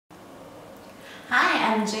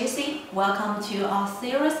Hi, I'm JC. Welcome to our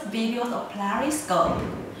series videos of Polariscope.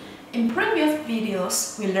 In previous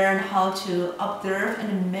videos, we learned how to observe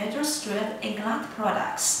and measure strength in glass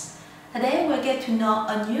products. Today, we'll get to know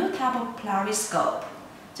a new type of Polariscope.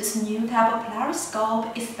 This new type of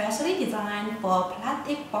Polariscope is specially designed for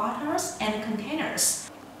plastic bottles and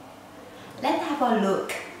containers. Let's have a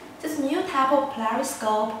look. This new type of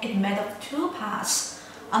Polariscope is made of two parts.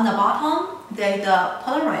 On the bottom, there is the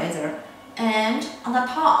polarizer, and on the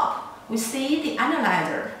top, we see the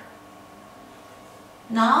analyzer.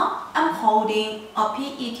 Now, I'm holding a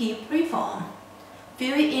PET preform.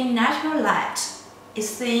 Viewing in natural light, it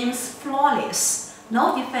seems flawless.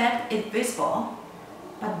 No defect is visible.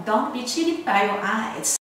 But don't be cheated by your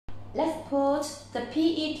eyes. Let's put the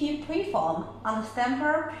PET preform on the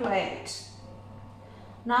sample plate.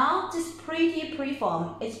 Now, this PET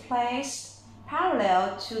preform is placed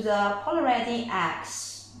parallel to the polarizing axis.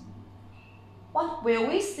 What will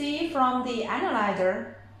we see from the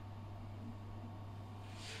analyzer?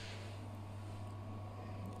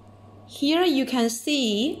 Here you can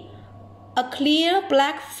see a clear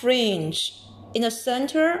black fringe in the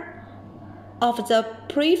center of the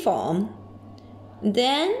preform.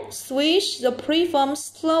 Then switch the preform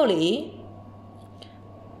slowly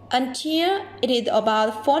until it is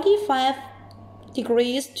about 45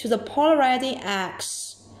 degrees to the polarizing axis.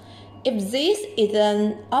 If this is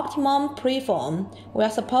an optimum preform, we are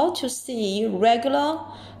supposed to see regular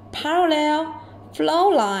parallel flow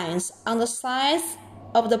lines on the sides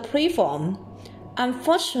of the preform.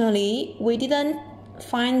 Unfortunately, we didn't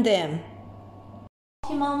find them.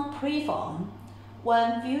 Optimum preform.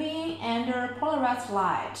 When viewing under polarized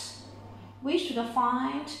light, we should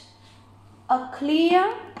find a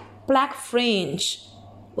clear black fringe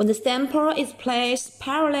when the sample is placed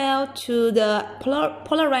parallel to the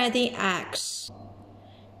polarizing axis.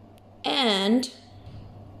 And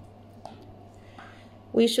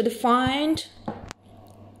we should find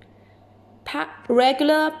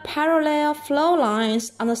regular parallel flow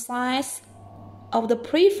lines on the sides of the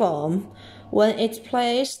preform when it's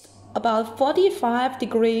placed about 45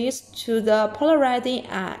 degrees to the polarizing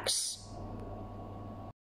axis.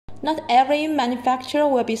 Not every manufacturer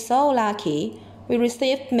will be so lucky. We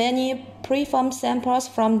received many preform samples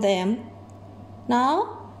from them.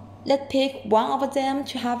 Now, let's pick one of them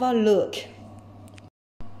to have a look.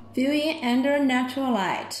 Viewing under natural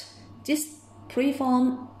light, this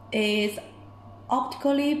preform is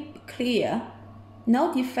optically clear.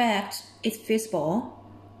 No defect is visible.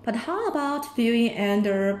 But how about viewing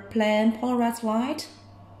under plain polarized light?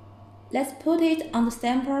 Let's put it on the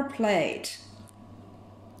sample plate.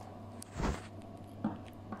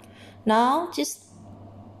 Now, this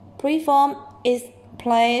preform is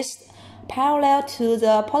placed parallel to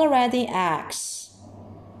the polarizing axis.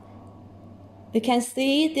 You can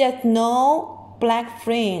see there's no black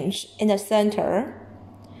fringe in the center.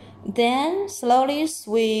 Then slowly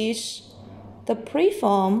switch the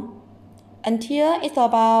preform until it's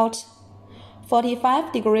about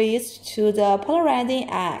 45 degrees to the polarizing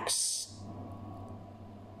axis.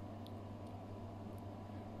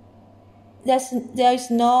 There is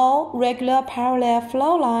no regular parallel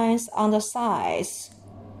flow lines on the sides.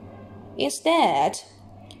 Instead,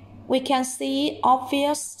 we can see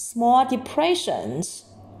obvious small depressions.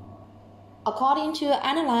 According to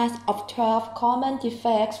analysis of 12 common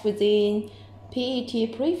defects within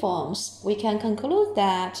PET preforms, we can conclude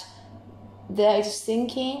that there is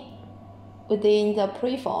sinking within the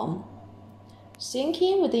preform.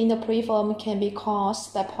 Sinking within the preform can be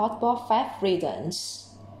caused by possible 5 reasons.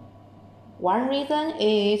 One reason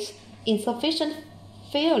is insufficient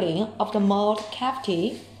filling of the mold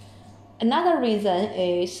cavity. Another reason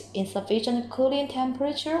is insufficient cooling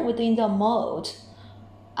temperature within the mold.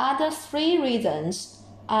 Other 3 reasons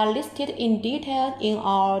are listed in detail in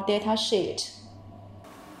our datasheet.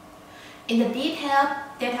 In the detailed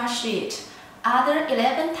datasheet, are there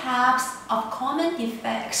 11 types of common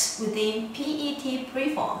defects within PET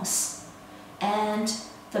preforms, and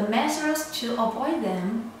the measures to avoid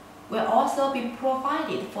them will also be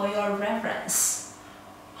provided for your reference.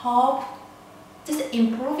 Hope this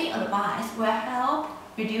improving advice will help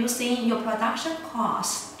reducing your production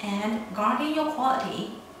costs and guarding your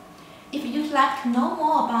quality. If you'd like to know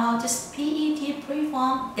more about this PET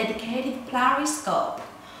preform dedicated Polariscope,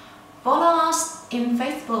 follow us in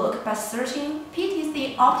Facebook by searching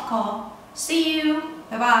PTC Optical. See you!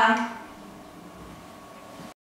 Bye-bye!